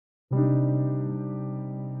So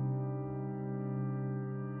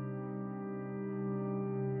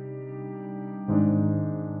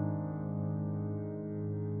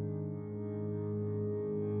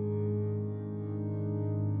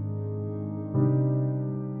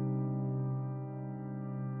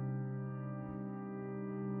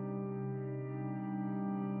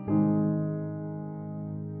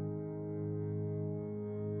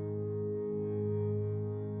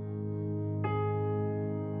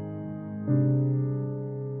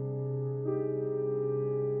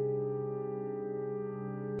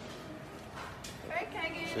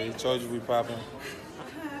he told you we popping.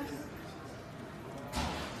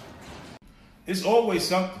 It's always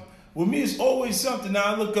something. With me, it's always something.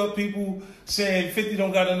 Now I look up people saying 50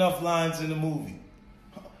 don't got enough lines in the movie.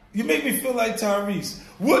 You make me feel like Tyrese.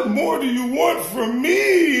 What more do you want from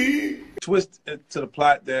me? Twist to the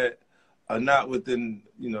plot that are not within,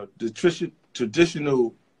 the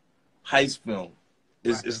traditional heist film.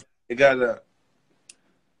 It got a,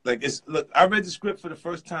 look, I read the script for the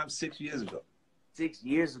first time 6 years ago. 6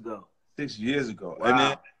 years ago. 6 years ago. Wow. And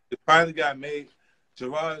then it finally got made.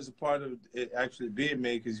 Gerard is a part of it actually being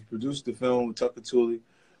made because he produced the film with Tucker Tooley.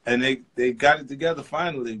 And they got it together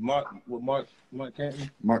finally. Mark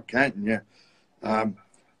Canton? Mark Canton, yeah.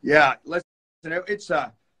 Yeah, listen, it's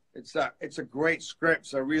a great script.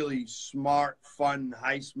 It's a really smart, fun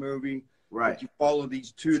heist movie. Right. You follow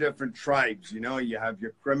these two different tribes, You have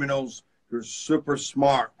your criminals who are super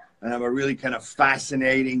smart and have a really kind of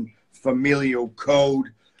fascinating familial code.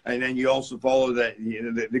 And then you also follow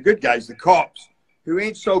the good guys, the cops, who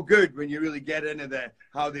ain't so good when you really get into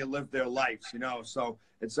how they live their lives, So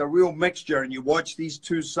it's a real mixture, and you watch these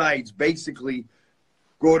two sides basically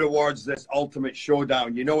go towards this ultimate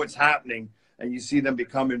showdown. You know what's happening, and you see them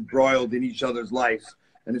become embroiled in each other's lives.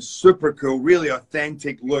 And it's super cool, really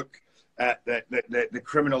authentic look at the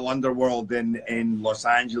criminal underworld in Los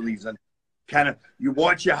Angeles. And kind of, you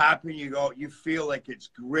watch it happen, you feel like it's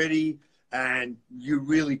gritty, and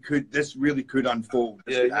this really could unfold.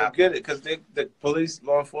 Yeah, you get it, because the police,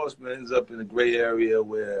 law enforcement ends up in a gray area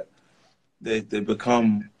where they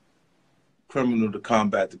become criminal to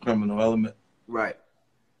combat the criminal element. Right.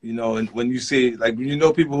 And when you see,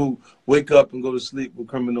 people who wake up and go to sleep with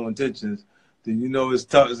criminal intentions, then it's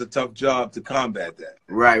tough. It's a tough job to combat that.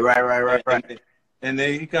 Right. And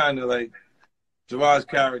then he kind of Gerard's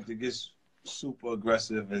character gets super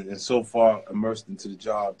aggressive and so far immersed into the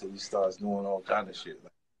job that he starts doing all kind of shit.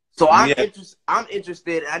 So I'm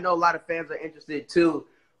interested. I know a lot of fans are interested too.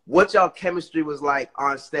 What y'all chemistry was like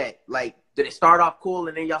on set? Did it start off cool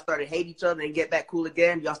and then y'all started hate each other and get back cool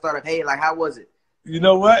again? Y'all started hating. How was it? You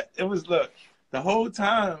know what? It was, look, the whole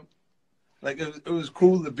time, it was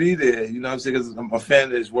cool to be there. You know what I'm saying? Because I'm a fan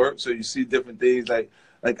of his work, so you see different things. Like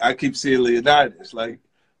I keep seeing Leonidas.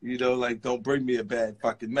 Don't bring me a bad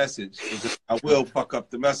fucking message. I will fuck up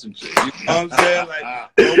the messenger. You know what I'm saying?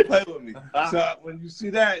 Don't play with me. So when you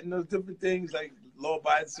see that and those different things,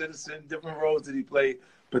 law-abiding citizen, different roles that he played,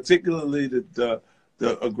 particularly the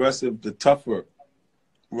aggressive, the tougher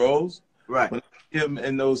roles. Right. When him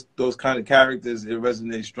and those kind of characters, it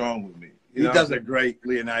resonates strong with me. He does a great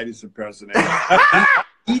Leonidas impersonation.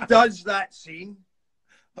 he does that scene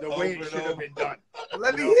the way it should have been done.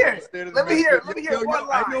 Let me hear it. Let me hear one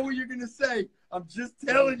line. I know what you're going to say. I'm just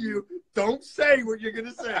telling you, don't say what you're going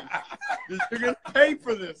to say. You're going to pay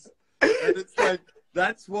for this. And it's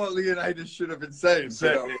that's what Leonidas should have been saying.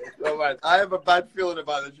 So, I have a bad feeling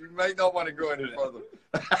about this. You may not want to go any further.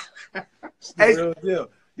 It's the real deal.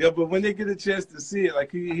 Yeah, but when they get a chance to see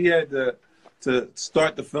it, he had to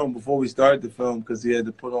start the film before we started the film because he had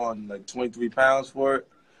to put on 23 pounds for it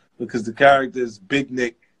because the character is Big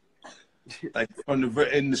Nick,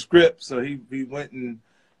 in the script. So he went and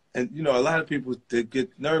a lot of people, they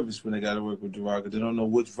get nervous when they got to work with Gerard because they don't know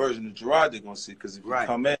which version of Gerard they're gonna see. Because if you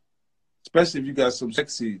come in, especially if you got some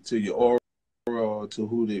sexy to your aura or to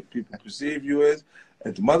who the people perceive you as,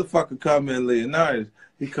 if the motherfucker come in Leonidas,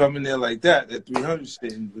 he come in there like that 300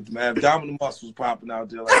 shit, with the abdominal muscles popping out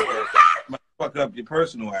there like that. Might fuck up your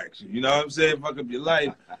personal action. You know what I'm saying? Fuck up your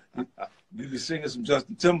life. You be singing some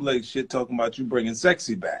Justin Timberlake shit talking about you bringing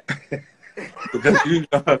sexy back. Because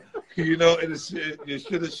it'll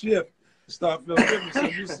shift, start feeling different. So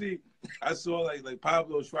you see, I saw like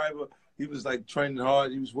Pablo Schreiber. He was training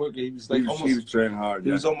hard. He was working. He was he was training hard.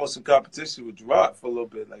 He was almost in competition with Gerard for a little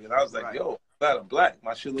bit. And I was like, yo, I'm black.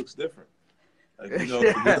 My shit looks different.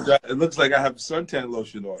 It looks like I have suntan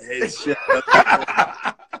lotion on. It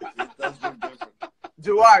does look different.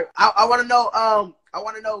 Gerard, I want to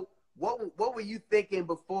know. What were you thinking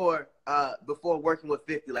before working with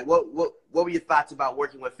 50? What were your thoughts about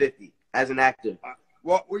working with 50 as an actor?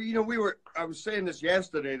 Well, I was saying this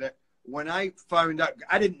yesterday that when I found out,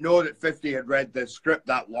 I didn't know that 50 had read the script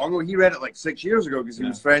that long ago. He read it like 6 years ago because he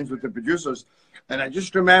was friends with the producers. And I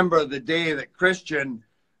just remember the day that Christian,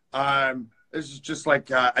 this is just like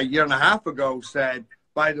a year and a half ago, said,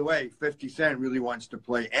 by the way, 50 Cent really wants to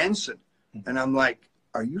play Ensign. And I'm like,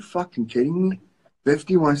 are you fucking kidding me?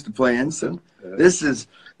 50 wants to play Ensign? It's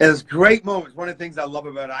great moments. One of the things I love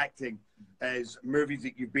about acting is movies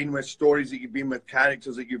that you've been with, stories that you've been with,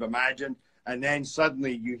 characters that you've imagined, and then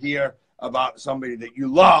suddenly you hear about somebody that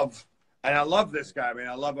you love. And I love this guy. I mean,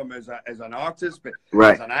 I love him as an artist, but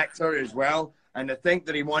as an actor as well. And to think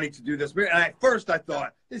that he wanted to do this movie, and at first I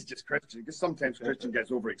thought, this is just Christian, because sometimes Christian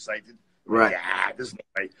gets overexcited. Right. Yeah, there's no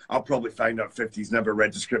way. I'll probably find out 50's never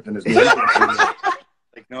read the script in his movie.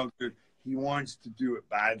 Like, no, dude, he wants to do it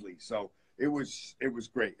badly. So it was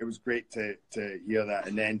great. It was great to hear that,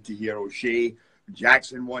 and then to hear O'Shea,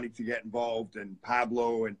 Jackson wanting to get involved, and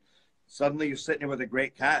Pablo, and suddenly you're sitting there with a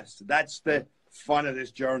great cast. That's the fun of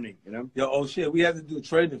this journey, you know? Yo, O'Shea, we had to do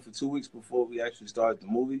training for 2 weeks before we actually started the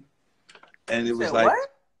movie. And it was like, what?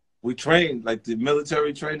 We trained, like the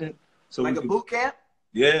military training. So like a boot camp?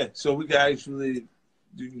 Yeah, so we could actually,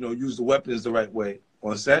 use the weapons the right way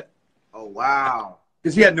on set. Oh, wow.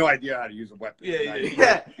 Because he had no idea how to use a weapon. Yeah,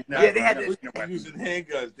 they had to using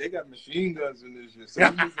handguns. They got machine guns in this shit. So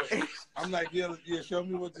I'm like, yeah, show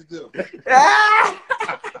me what to do.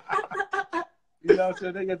 You know what I'm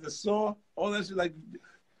saying? They got the saw, all that shit. Like,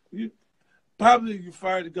 probably you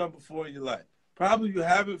fired a gun before in your life. Probably you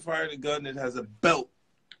haven't fired a gun that has a belt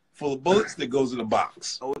full of bullets that goes in a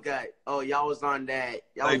box. Okay. Oh, y'all was on that.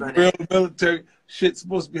 Real military shit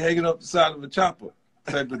supposed to be hanging up the side of a chopper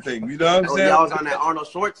type of thing. You know what I'm saying? Y'all was on that Arnold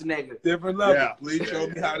Schwarzenegger. Different level. Yeah. Please show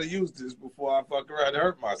me how to use this before I fuck around and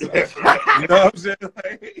hurt myself. You know what I'm saying?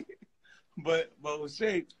 Like, but with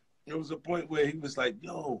Shake, there was a point where he was like,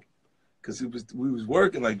 yo, because we was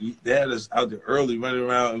working, like they had us out there early running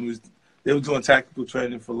around, and they were doing tactical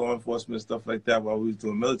training for law enforcement and stuff like that while we was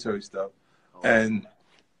doing military stuff. And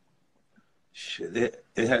shit,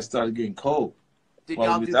 it had started getting cold. Did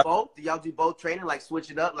y'all do both? Did y'all do both training, like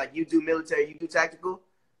switch it up? Like you do military, you do tactical?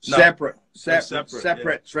 No.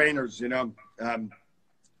 Separate trainers,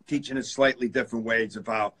 teaching us slightly different ways of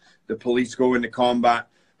how the police go into combat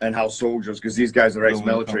and how soldiers, because these guys are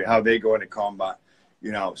ex-military, how they go into combat.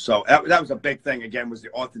 So that was a big thing, again, was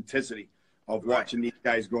the authenticity of watching these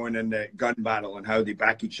guys going in the gun battle and how they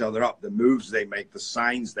back each other up, the moves they make, the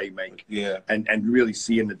signs they make, and really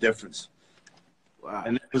seeing the difference. Wow.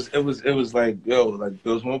 And it was like, yo, like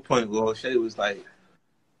there was one point where O'Shea was like,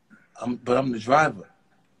 I'm the driver.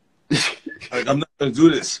 Like, I'm not gonna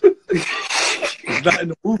do this. It's not in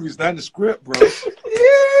the movie, it's not in the script, bro. I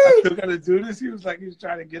still gotta do this. He was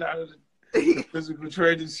trying to get out of the physical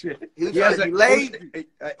training shit.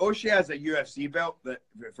 O'Shea has a UFC belt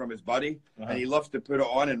from his buddy, and he loves to put it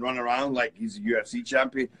on and run around like he's a UFC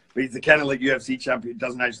champion. But he's the kind of UFC champion who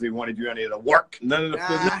doesn't actually want to do any of the work. None of the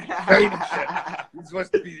physical training shit. He's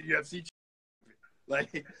supposed to be the UFC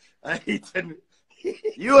champion. Like, he didn't.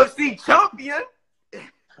 UFC champion?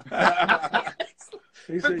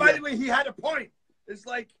 But by the way, he had a point. It's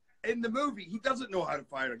like in the movie, he doesn't know how to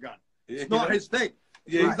fire a gun. It's not his thing.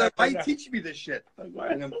 Yeah, he's like, why are you teaching me this shit? Like,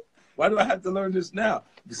 why do I have to learn this now?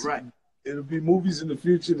 Right. It'll be movies in the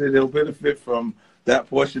future that they'll benefit from that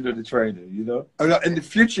portion of the training, In the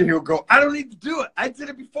future, he'll go, I don't need to do it. I did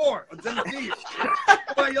it before. I've done it.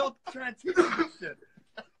 Why y'all trying to teach me this shit?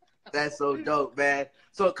 That's so dope, man.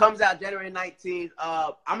 So it comes out January 19th.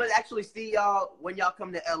 I'm going to actually see y'all when y'all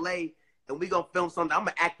come to L.A., and we're going to film something. I'm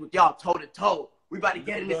going to act with y'all toe-to-toe. We about to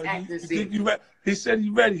get in this acting scene. He said he's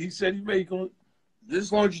ready. He said he's ready. Just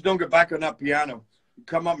as long as you don't get back on that piano,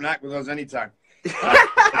 come up and act with us anytime.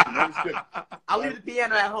 I'll leave the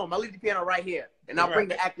piano at home. I'll leave the piano right here, and I'll bring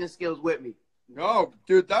the acting skills with me. No,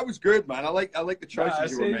 dude, that was good, man. I like the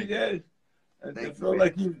choices you were making. Yeah. I feel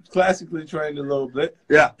like you classically trained a little bit.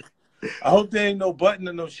 Yeah. I hope there ain't no button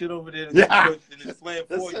or no shit over there that's playing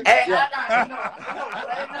for you. Hey, ain't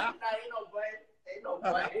no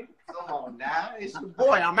button. Come on now. It's the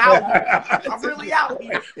boy. I'm out. I'm really out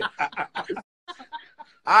here.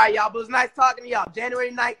 All right, y'all. But it was nice talking to y'all. January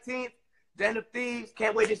 19th, Den of Thieves.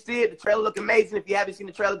 Can't wait to see it. The trailer look amazing. If you haven't seen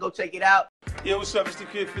the trailer, go check it out. Yeah, what's up? It's the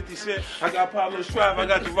Kid 50 Cent. I got Pablo Strive. I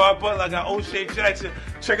got Gerard Butler. I got O'Shea Jackson.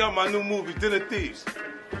 Check out my new movie, Den of Thieves.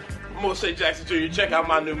 I'm O'Shea Jackson Jr. Check out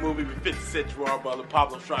my new movie with 50 Cent, Gerard Butler,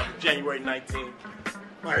 Pablo Strive, January 19th.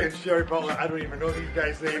 My name's Jerry Butler. I don't even know these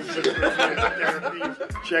guys' names.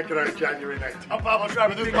 Check it out January 19th. I'm Pablo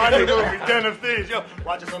Strive. This is my new movie, Den of Thieves. Yo,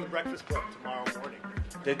 watch us on The Breakfast Club tomorrow morning.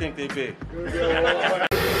 They think they big.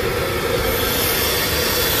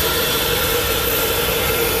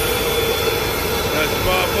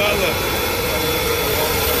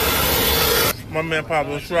 man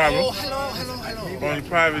Pablo Schreiber. Oh, hello. On the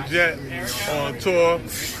private jet, on tour,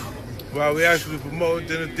 while we actually promote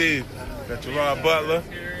Dinner Thieves. Got Gerard Butler.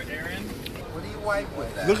 What do you wipe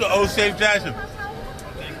with that? Look at O'Shea Jackson.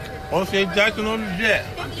 O'Shea Jackson on the jet.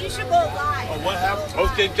 You should go live. Oh, what happened?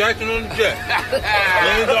 O'Shea Jackson on the jet. He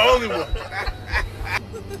ain't the only one.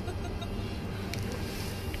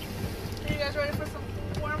 Are you guys ready for some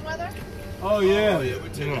warm weather? Oh yeah.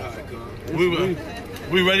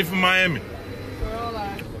 We ready for Miami. We're all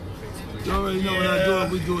on. You already know when I do it,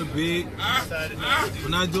 we do it big.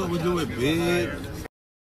 When I do it, we do it big.